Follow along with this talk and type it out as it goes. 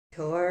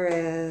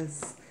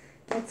Taurus,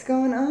 what's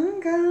going on,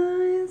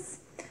 guys?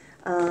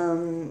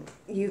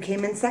 You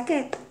came in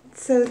second,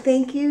 so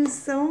thank you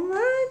so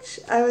much.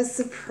 I was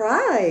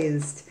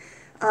surprised.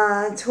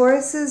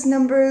 Taurus's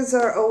numbers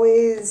are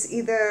always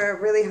either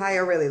really high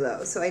or really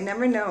low, so I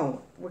never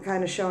know what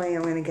kind of showing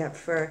I'm going to get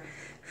for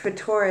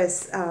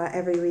Taurus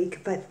every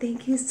week. But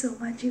thank you so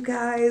much, you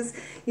guys.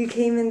 You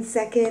came in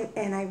second,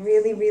 and I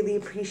really, really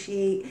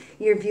appreciate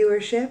your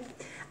viewership.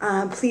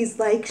 Please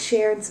like,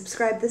 share, and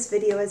subscribe this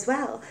video as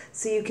well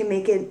so you can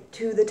make it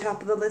to the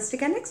top of the list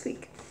again next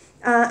week.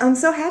 I'm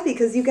so happy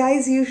because you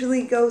guys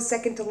usually go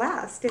second to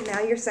last, and now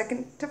you're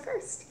second to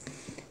first.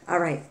 All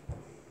right.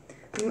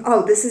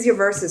 Oh, this is your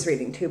verses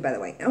reading too, by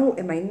the way. Oh,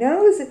 and my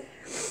nose,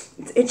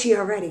 it's itchy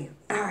already.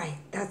 All right.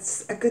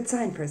 That's a good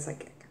sign for a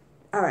psychic.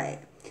 All right.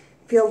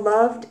 Feel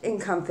loved and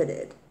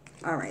comforted.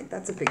 All right.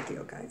 That's a big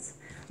deal, guys.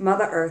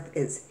 Mother Earth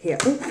is here.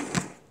 Ooh,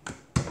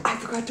 I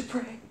forgot to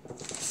pray.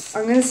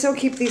 I'm going to still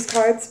keep these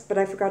cards, but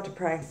I forgot to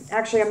pray.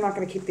 Actually, I'm not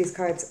going to keep these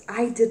cards.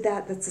 I did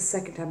that. That's the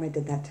second time I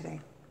did that today.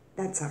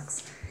 That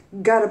sucks.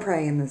 Gotta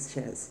pray in this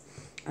shiz.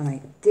 All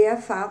right. Dear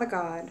Father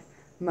God,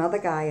 Mother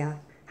Gaia,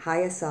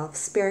 Higher Self,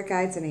 Spirit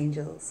Guides, and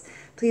Angels,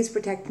 please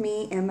protect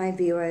me and my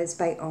viewers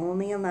by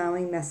only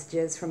allowing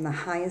messages from the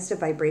highest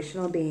of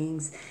vibrational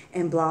beings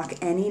and block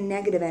any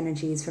negative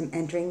energies from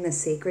entering the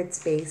sacred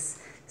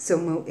space, so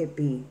mote it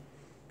be.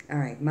 All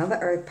right, Mother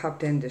Earth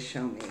popped in to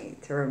show me,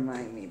 to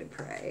remind me to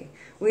pray.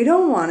 We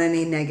don't want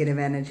any negative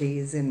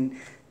energies in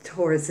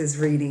Taurus's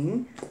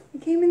reading. He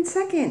came in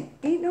second.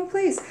 Ain't no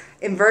place.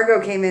 And Virgo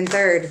came in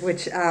third,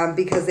 which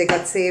because they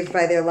got saved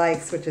by their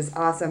likes, which is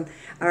awesome.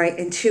 All right,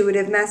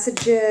 intuitive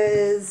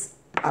messages.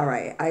 All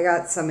right, I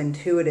got some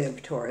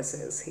intuitive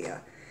Tauruses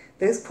here.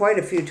 There's quite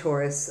a few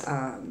Taurus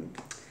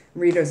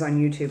readers on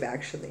YouTube,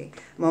 actually.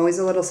 I'm always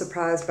a little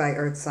surprised by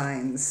earth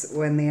signs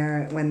when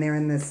they're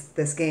in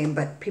this game,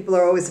 but people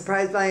are always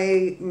surprised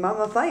by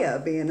Mama Fire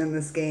being in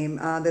this game.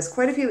 There's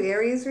quite a few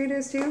Aries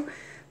readers too,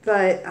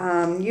 but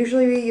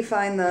usually you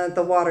find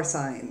the water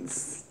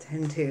signs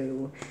tend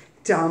to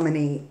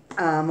dominate,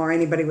 or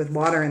anybody with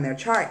water in their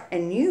chart,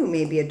 and you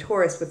may be a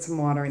Taurus with some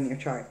water in your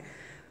chart.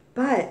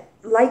 But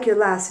like your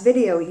last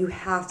video, you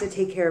have to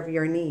take care of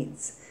your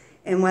needs.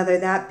 And whether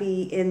that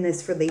be in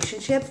this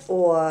relationship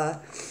or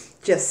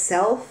just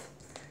self,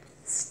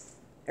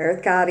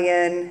 Earth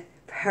Guardian,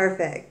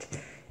 perfect.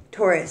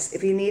 Taurus,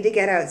 if you need to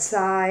get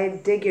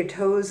outside, dig your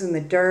toes in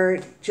the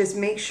dirt, just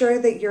make sure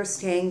that you're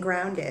staying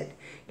grounded.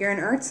 You're an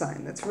earth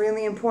sign. That's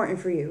really important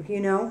for you, you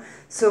know?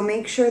 So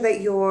make sure that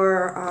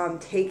you're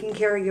taking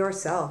care of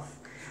yourself.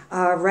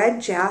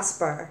 Red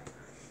jasper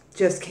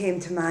just came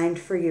to mind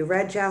for you.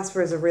 Red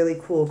jasper is a really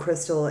cool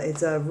crystal.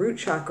 It's a root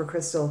chakra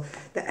crystal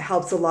that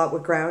helps a lot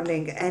with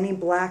grounding. Any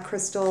black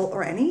crystal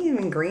or any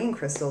even green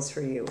crystals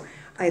for you,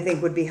 I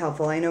think would be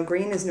helpful. I know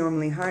green is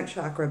normally heart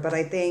chakra, but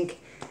I think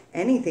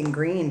anything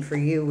green for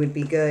you would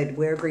be good.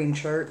 Wear green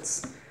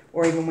shirts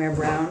or even wear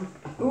brown.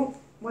 Ooh,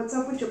 what's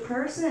up with your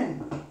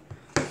person?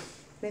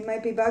 They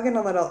might be bugging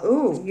a little.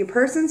 Ooh, your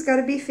person's got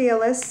to be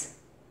fearless.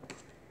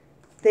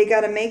 They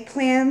got to make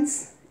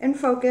plans and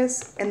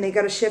focus, and they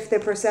got to shift their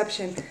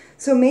perception.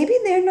 So maybe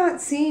they're not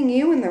seeing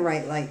you in the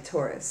right light,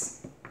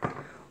 Taurus,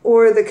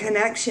 or the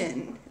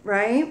connection,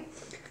 right?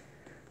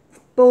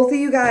 Both of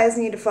you guys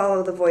need to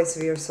follow the voice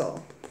of your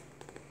soul.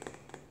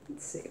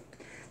 Let's see.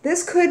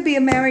 This could be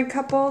a married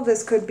couple.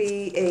 This could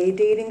be a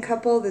dating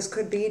couple. This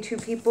could be two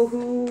people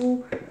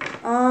who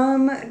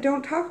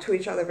don't talk to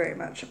each other very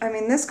much. I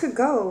mean, this could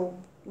go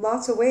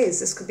lots of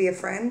ways. This could be a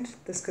friend.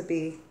 This could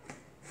be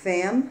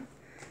fam.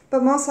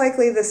 But most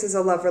likely this is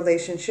a love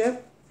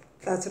relationship.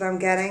 That's what I'm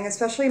getting.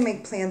 Especially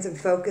make plans and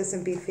focus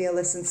and be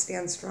fearless and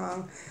stand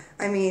strong.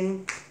 I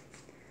mean,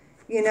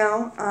 you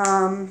know,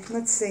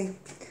 let's see.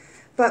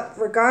 But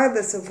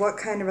regardless of what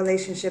kind of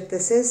relationship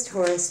this is,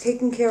 Taurus,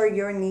 taking care of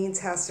your needs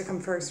has to come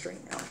first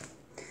right now.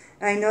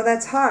 And I know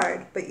that's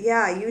hard, but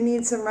yeah, you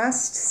need some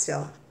rest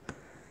still.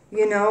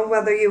 You know,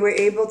 whether you were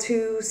able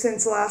to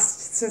since the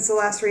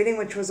last reading,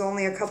 which was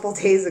only a couple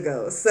days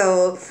ago.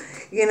 So,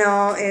 you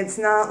know, it's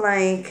not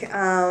like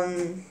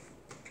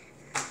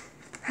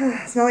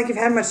you've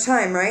had much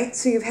time, right?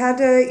 So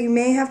you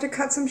may have to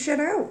cut some shit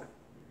out.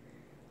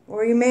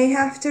 Or you may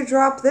have to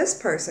drop this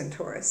person,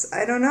 Taurus.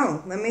 I don't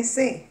know. Let me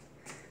see.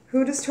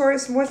 Who does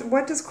Taurus,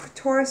 what does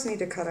Taurus need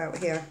to cut out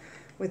here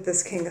with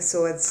this King of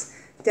Swords?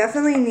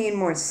 Definitely need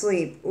more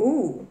sleep.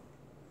 Ooh.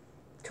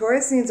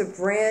 Taurus needs a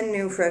brand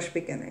new, fresh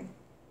beginning.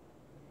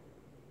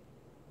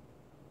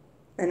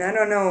 And I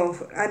don't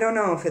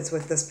know if it's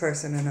with this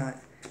person or not.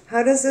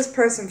 How does this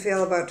person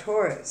feel about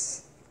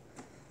Taurus?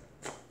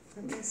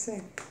 Let me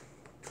see.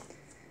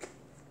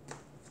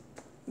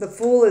 The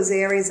Fool is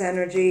Aries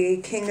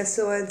energy. King of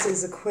Swords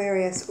is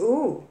Aquarius.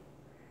 Ooh.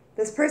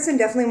 This person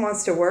definitely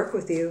wants to work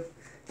with you.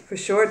 For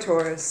sure,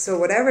 Taurus. So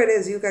whatever it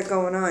is you got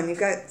going on, you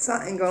got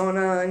something going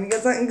on. You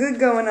got something good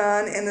going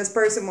on, and this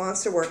person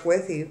wants to work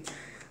with you.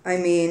 I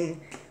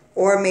mean,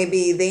 or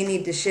maybe they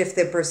need to shift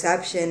their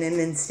perception and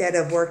instead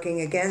of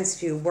working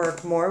against you,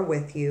 work more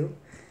with you.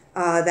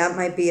 That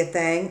might be a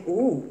thing.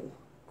 Ooh,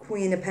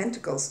 Queen of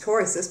Pentacles.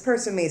 Taurus, this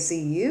person may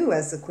see you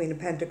as the Queen of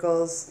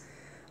Pentacles.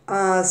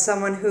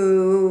 Someone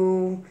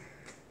who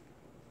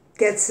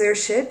gets their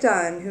shit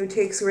done, who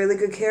takes really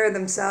good care of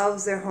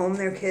themselves, their home,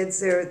 their kids,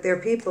 their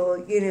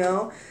people, you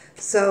know.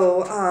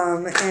 So,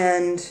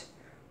 and,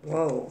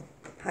 whoa,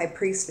 High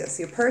Priestess.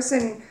 Your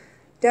person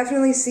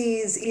definitely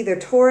sees either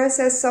Taurus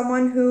as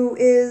someone who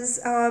is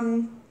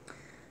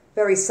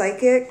very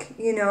psychic,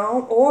 you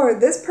know, or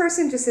this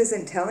person just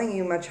isn't telling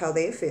you much how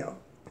they feel.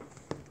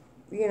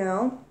 You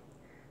know,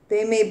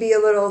 they may be a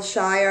little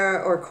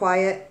shyer or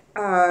quiet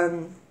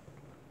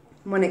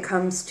when it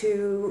comes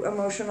to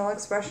emotional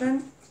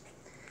expression.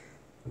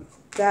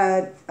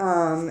 That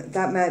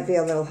might be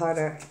a little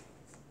harder.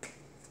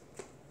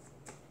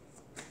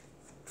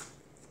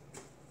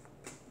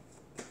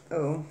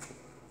 Oh,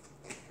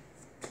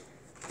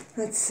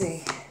 let's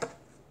see.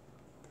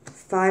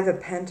 5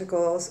 of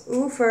Pentacles.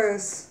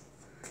 Oofers.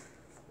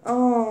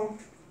 Oh,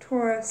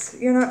 Taurus,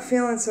 you're not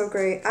feeling so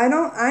great.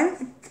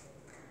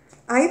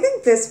 I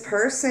think this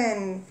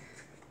person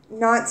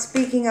not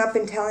speaking up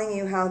and telling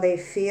you how they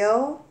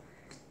feel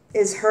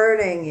is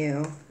hurting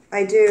you.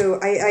 I do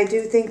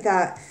think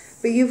that.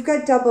 But you've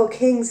got double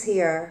kings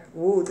here.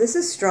 Ooh, this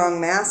is strong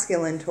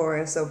masculine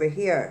Taurus over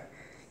here.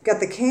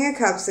 Got the King of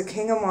Cups, the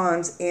King of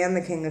Wands, and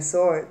the King of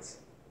Swords.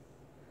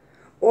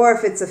 Or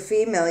if it's a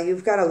female,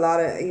 you've got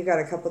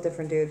a couple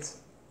different dudes.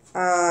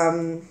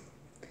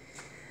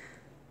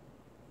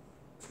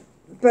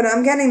 But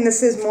I'm getting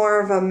this is more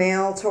of a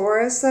male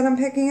Taurus that I'm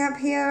picking up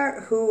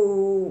here,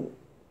 who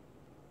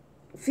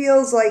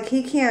feels like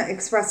he can't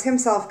express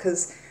himself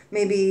because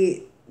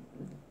maybe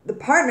the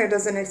partner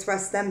doesn't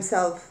express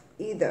themselves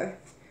either.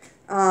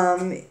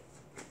 And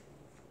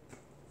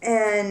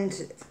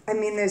I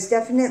mean, there's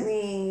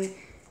definitely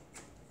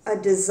a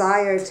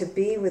desire to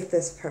be with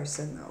this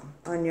person, though,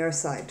 on your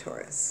side,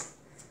 Taurus,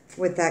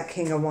 with that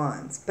King of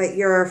Wands. But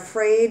you're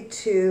afraid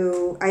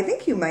to, I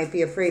think you might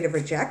be afraid of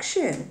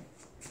rejection.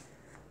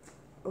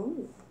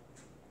 Oh,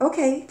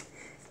 okay.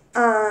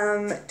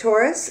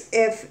 Taurus,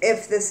 if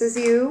this is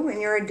you and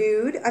you're a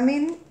dude, I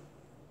mean,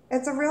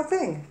 it's a real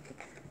thing.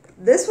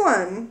 This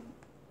one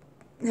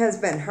has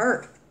been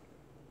hurt.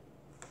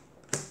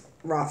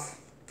 Rough.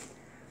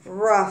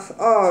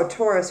 Oh,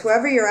 Taurus,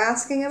 whoever you're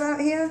asking about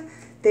here,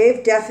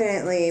 they've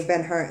definitely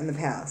been hurt in the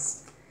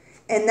past.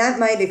 And that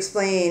might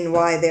explain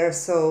why they're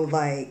so,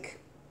 like,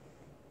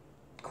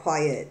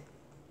 quiet.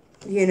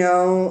 You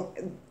know?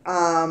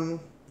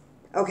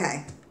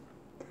 Okay.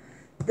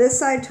 This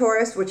side,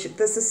 Taurus, which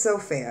this is so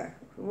fair.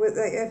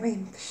 I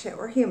mean, shit,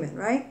 we're human,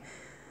 right?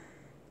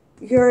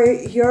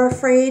 You're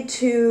afraid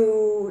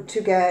to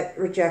get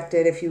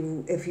rejected if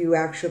you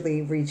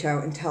actually reach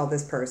out and tell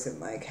this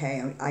person, like,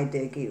 hey, I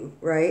dig you,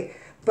 right?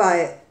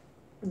 But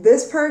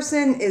this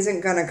person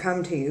isn't gonna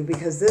come to you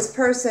because this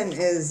person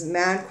is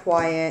mad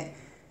quiet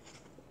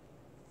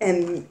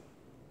and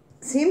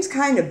seems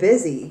kind of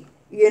busy,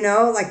 you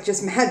know, like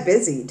just mad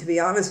busy, to be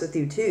honest with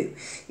you too,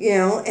 you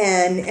know,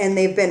 and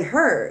they've been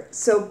hurt.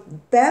 So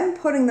them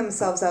putting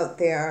themselves out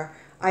there,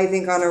 I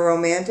think on a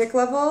romantic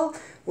level,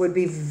 would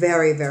be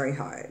very, very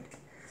hard.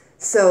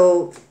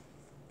 So,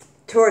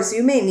 Taurus,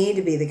 you may need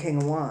to be the King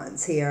of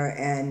Wands here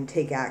and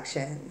take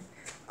action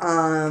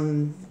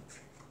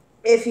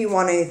if you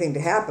want anything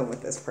to happen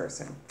with this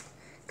person.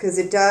 Because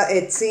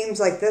it seems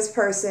like this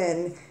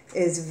person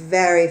is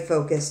very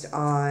focused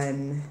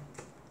on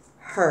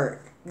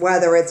hurt.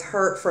 Whether it's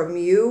hurt from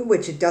you,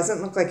 which it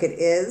doesn't look like it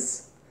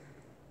is.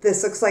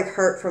 This looks like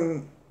hurt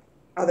from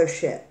other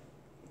shit.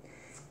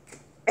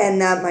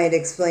 And that might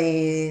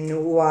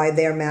explain why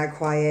they're mad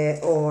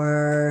quiet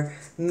or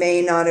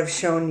may not have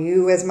shown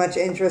you as much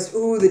interest.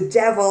 Ooh, the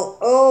devil.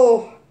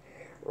 Oh,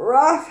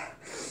 rough.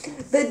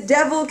 The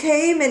devil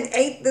came and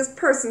ate this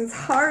person's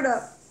heart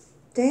up.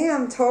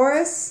 Damn,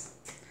 Taurus.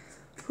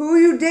 Who are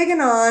you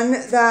digging on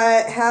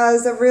that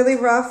has a really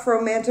rough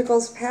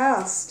romanticals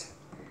past?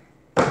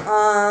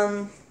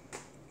 I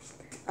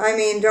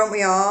mean, don't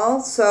we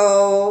all?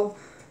 So,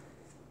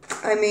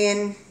 I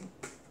mean,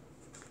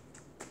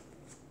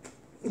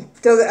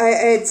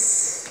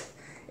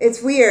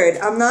 it's weird.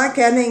 I'm not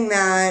getting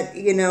that,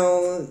 you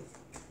know,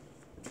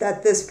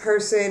 that this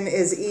person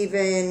is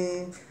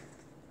even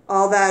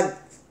all that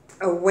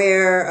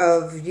aware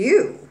of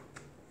you,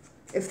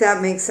 if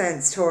that makes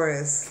sense,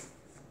 Taurus.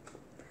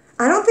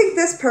 I don't think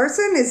this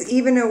person is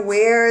even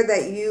aware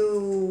that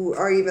you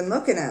are even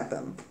looking at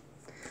them.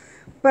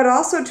 But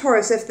also,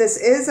 Taurus, if this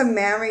is a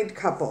married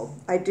couple,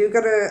 I do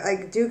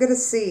gotta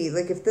see,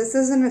 like, if this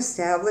is an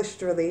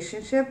established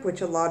relationship, which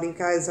a lot of you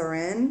guys are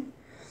in,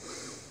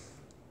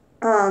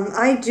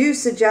 I do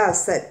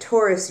suggest that,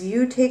 Taurus,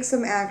 you take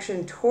some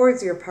action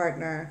towards your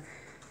partner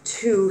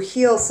to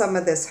heal some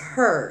of this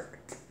hurt.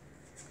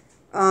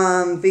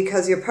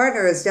 Because your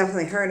partner is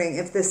definitely hurting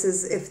if this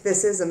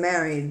is a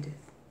married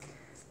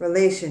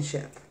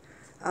relationship.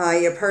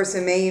 Your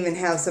person may even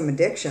have some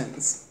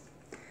addictions.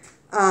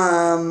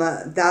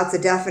 That's a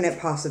definite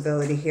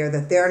possibility here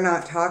that they're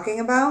not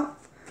talking about,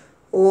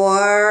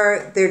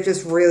 or they're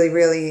just really,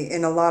 really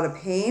in a lot of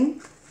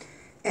pain.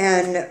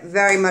 and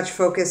very much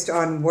focused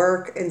on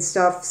work and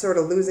stuff, sort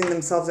of losing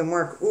themselves in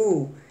work.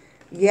 Ooh,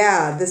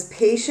 yeah, this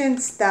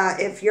patience that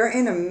if you're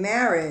in a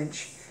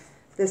marriage,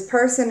 this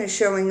person is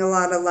showing a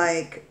lot of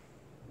like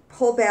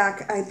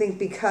pullback, I think,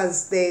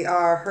 because they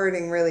are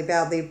hurting really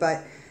badly,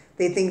 but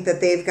they think that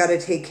they've got to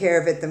take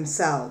care of it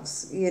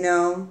themselves, you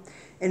know?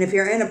 And if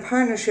you're in a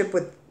partnership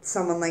with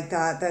someone like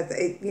that,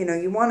 you know,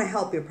 you want to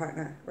help your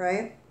partner,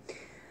 right?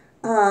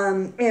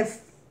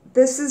 If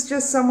this is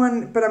just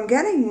someone, but I'm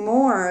getting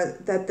more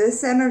that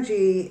this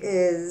energy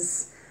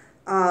is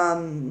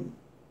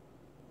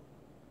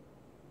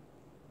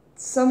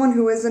someone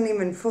who isn't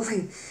even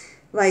fully,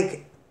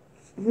 like,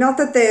 not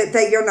that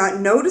that you're not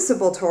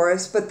noticeable,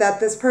 Taurus, but that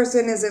this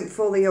person isn't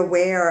fully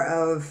aware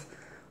of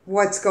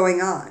what's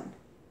going on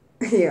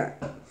here.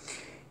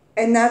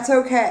 And that's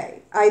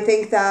okay. I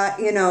think that,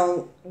 you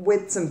know,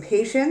 with some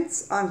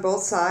patience on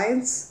both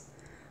sides,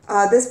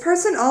 this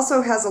person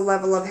also has a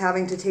level of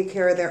having to take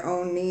care of their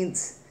own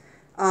needs.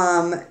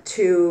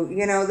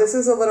 You know, this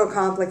is a little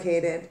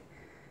complicated.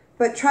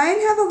 But try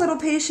and have a little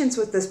patience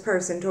with this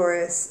person,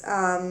 Taurus.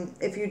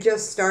 If you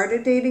just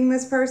started dating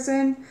this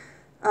person,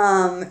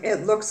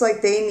 it looks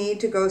like they need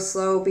to go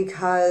slow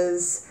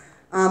because,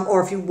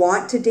 or if you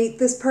want to date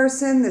this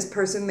person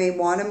may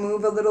want to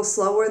move a little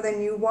slower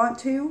than you want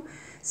to,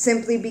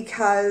 simply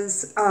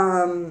because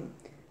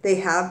they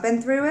have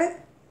been through it,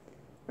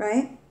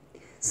 right?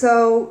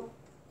 So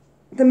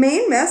the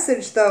main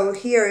message, though,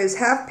 here is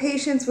have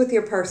patience with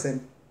your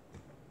person.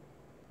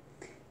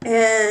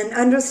 And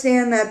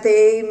understand that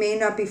they may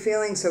not be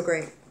feeling so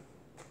great.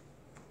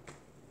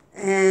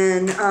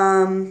 And,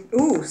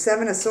 ooh,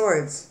 7 of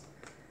Swords.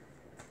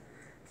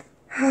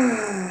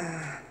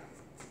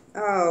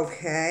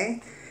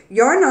 Okay.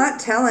 You're not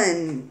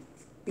telling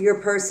your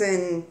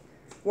person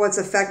what's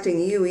affecting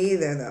you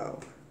either, though.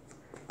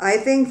 I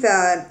think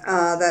that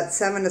that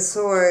 7 of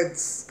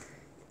Swords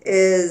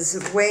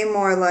is way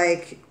more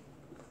like,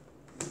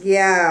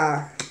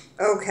 yeah,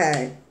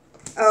 okay.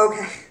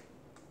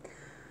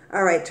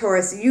 All right,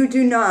 Taurus, you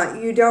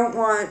don't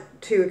want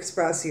to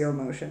express your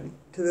emotion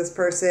to this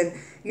person.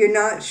 You're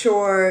not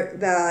sure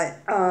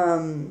that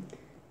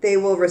they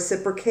will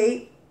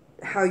reciprocate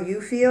how you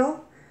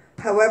feel.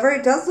 However,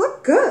 it does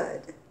look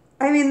good.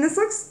 I mean, this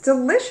looks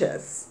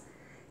delicious.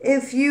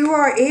 If you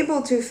are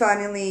able to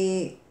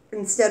finally,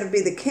 instead of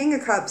be the King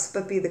of Cups,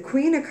 but be the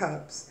Queen of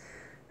Cups,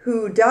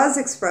 who does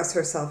express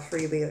herself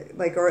freely,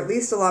 like, or at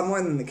least a lot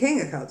more than the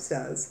King of Cups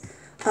does,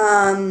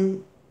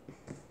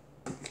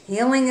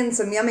 healing and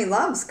some yummy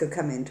loves could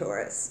come in,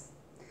 Taurus.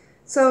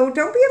 So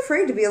don't be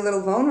afraid to be a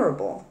little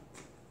vulnerable.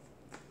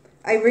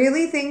 I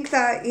really think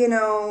that, you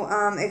know,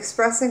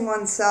 expressing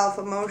oneself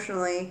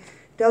emotionally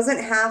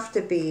doesn't have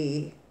to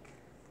be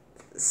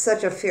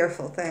such a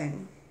fearful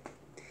thing.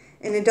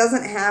 And it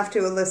doesn't have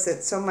to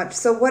elicit so much.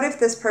 So what if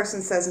this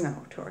person says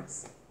no,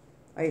 Taurus?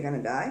 Are you going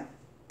to die?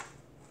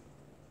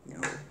 No.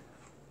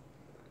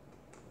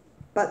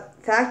 But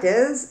fact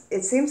is,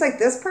 it seems like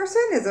this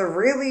person is a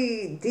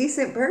really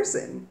decent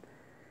person.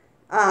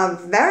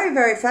 Very,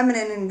 very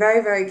feminine and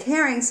very, very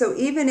caring. So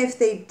even if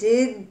they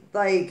did,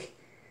 like,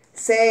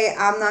 say,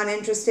 I'm not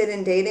interested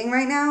in dating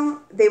right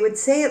now, they would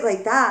say it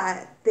like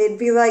that. They'd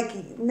be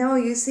like, no,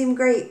 you seem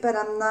great, but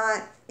I'm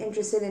not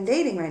interested in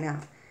dating right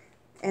now.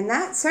 And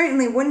that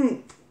certainly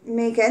wouldn't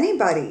make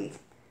anybody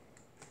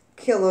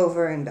kill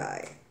over and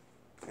die.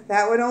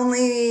 That would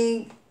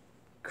only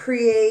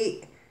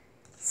create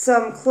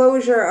some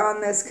closure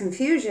on this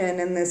confusion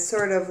and this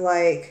sort of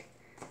like,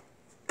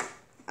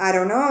 I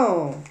don't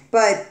know.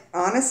 But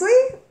honestly,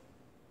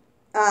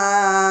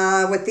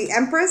 with the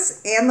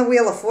Empress and the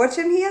Wheel of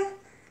Fortune here,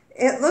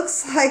 it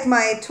looks like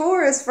my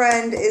Taurus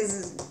friend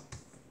is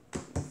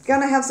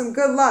gonna have some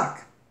good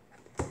luck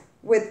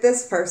with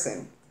this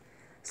person.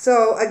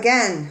 So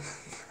again,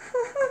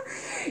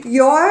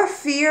 your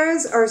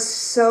fears are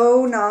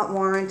so not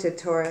warranted,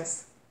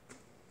 Taurus.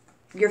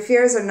 Your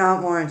fears are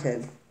not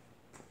warranted.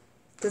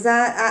 Does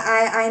that,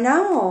 I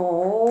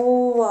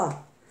know.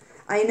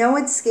 I know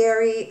it's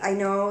scary. I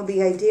know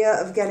the idea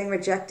of getting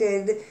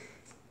rejected,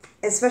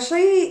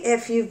 especially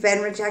if you've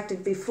been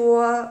rejected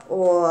before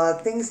or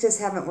things just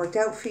haven't worked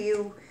out for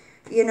you,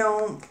 you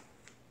know,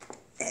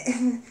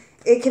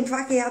 it can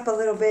fuck you up a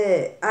little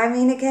bit. I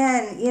mean,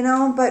 again, you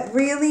know, but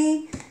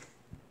really,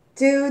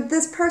 dude,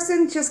 this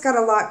person just got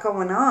a lot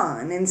going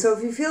on. And so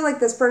if you feel like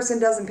this person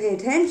doesn't pay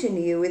attention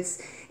to you,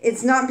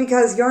 it's not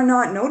because you're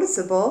not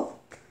noticeable.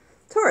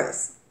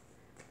 Taurus,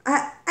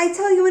 I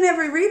tell you in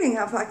every reading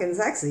how fucking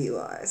sexy you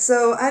are.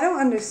 So I don't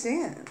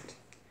understand.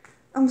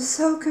 I'm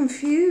so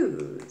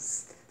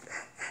confused.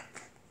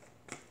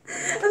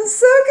 I'm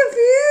so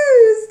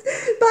confused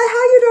by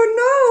how you don't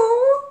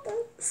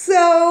know.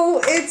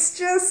 So it's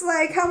just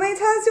like, how many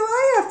times do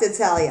I have to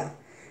tell you?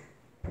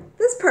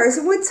 This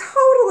person would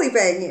totally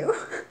bang you.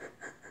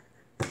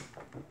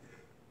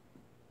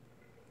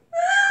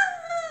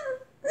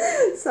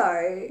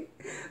 Sorry.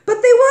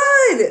 But they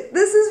would.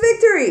 This is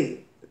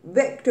victory.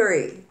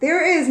 Victory.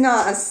 There is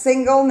not a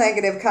single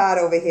negative card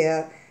over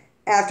here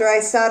after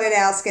I started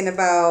asking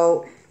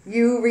about,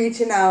 You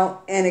reaching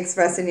out and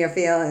expressing your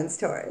feelings,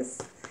 Taurus.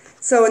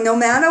 So no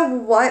matter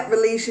what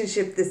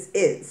relationship this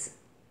is,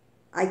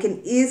 I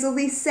can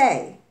easily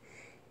say,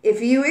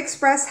 if you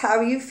express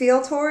how you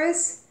feel,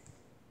 Taurus,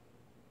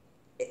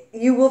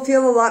 you will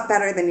feel a lot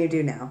better than you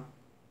do now.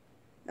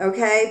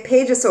 Okay?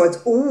 Page of Swords.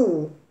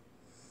 Ooh.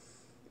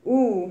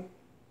 Ooh.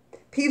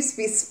 Peeps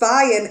be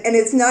spying, and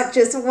it's not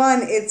just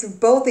one, it's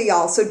both of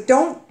y'all. So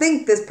don't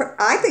think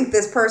I think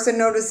this person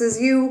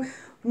notices you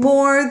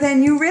more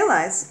than you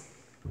realize.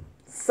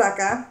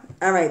 Sucker.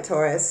 All right,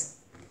 Taurus.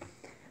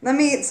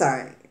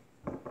 Sorry.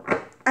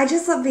 I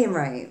just love being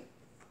right.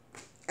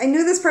 I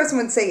knew this person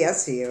would say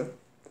yes to you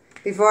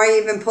before I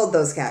even pulled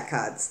those cat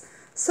cards.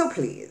 So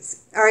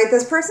please. All right,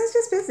 this person's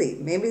just busy.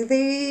 Maybe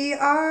they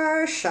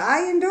are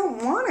shy and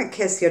don't want to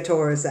kiss your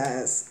Taurus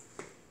ass.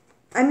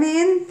 I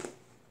mean,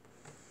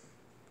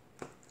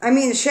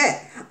 shit.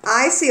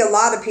 I see a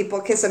lot of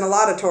people kissing a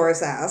lot of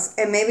Taurus ass,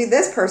 and maybe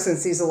this person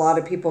sees a lot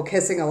of people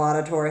kissing a lot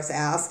of Taurus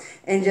ass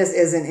and just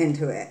isn't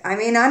into it. I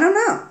don't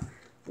know.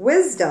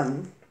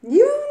 Wisdom.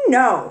 You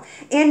know.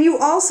 And you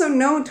also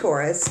know,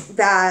 Taurus,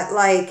 that,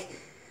 like,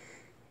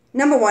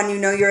 number one, you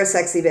know you're a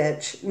sexy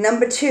bitch.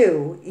 Number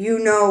two, you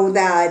know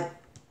that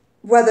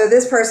whether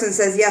this person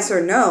says yes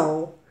or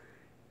no,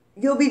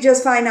 you'll be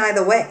just fine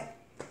either way.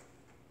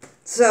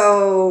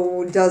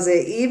 So, does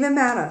it even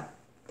matter?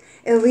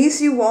 At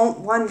least you won't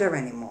wonder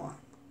anymore.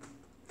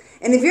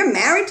 And if you're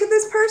married to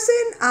this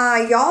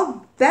person,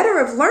 y'all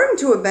better have learned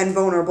to have been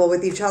vulnerable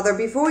with each other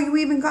before you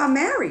even got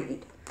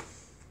married.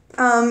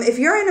 If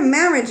you're in a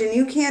marriage and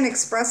you can't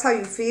express how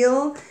you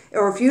feel,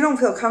 or if you don't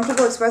feel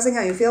comfortable expressing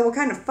how you feel, what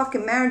kind of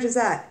fucking marriage is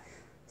that?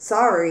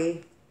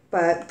 Sorry,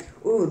 but,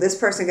 ooh, this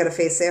person got to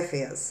face their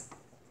fears.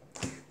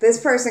 This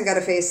person got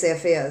to face their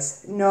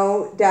fears.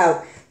 No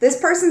doubt. This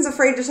person's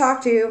afraid to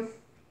talk to you,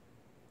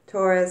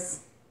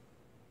 Taurus.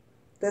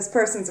 This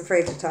person's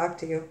afraid to talk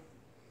to you.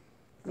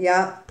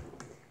 Yeah.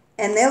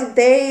 And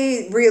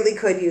they really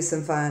could use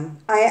some fun.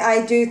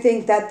 I do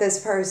think that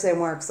this person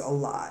works a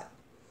lot.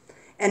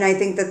 And I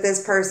think that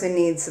this person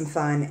needs some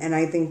fun. And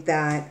I think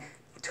that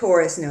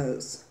Taurus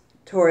knows.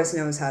 Taurus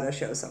knows how to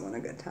show someone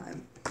a good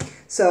time.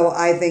 So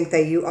I think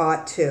that you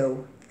ought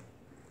to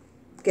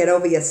get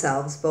over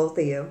yourselves, both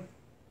of you.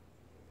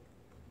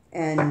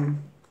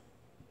 And,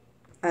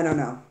 I don't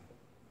know,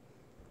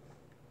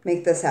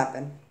 make this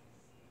happen.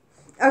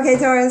 Okay,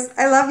 Taurus,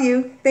 I love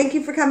you. Thank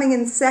you for coming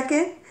in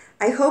second.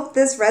 I hope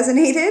this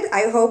resonated.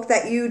 I hope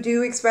that you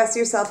do express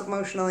yourself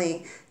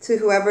emotionally to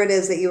whoever it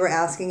is that you were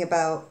asking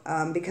about,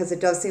 because it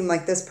does seem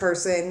like this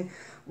person,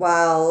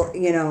 while,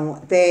 you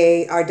know,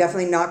 they are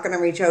definitely not going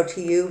to reach out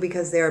to you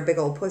because they're a big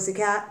old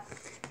pussycat,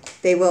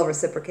 they will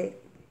reciprocate.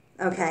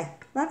 Okay,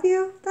 love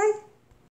you. Bye.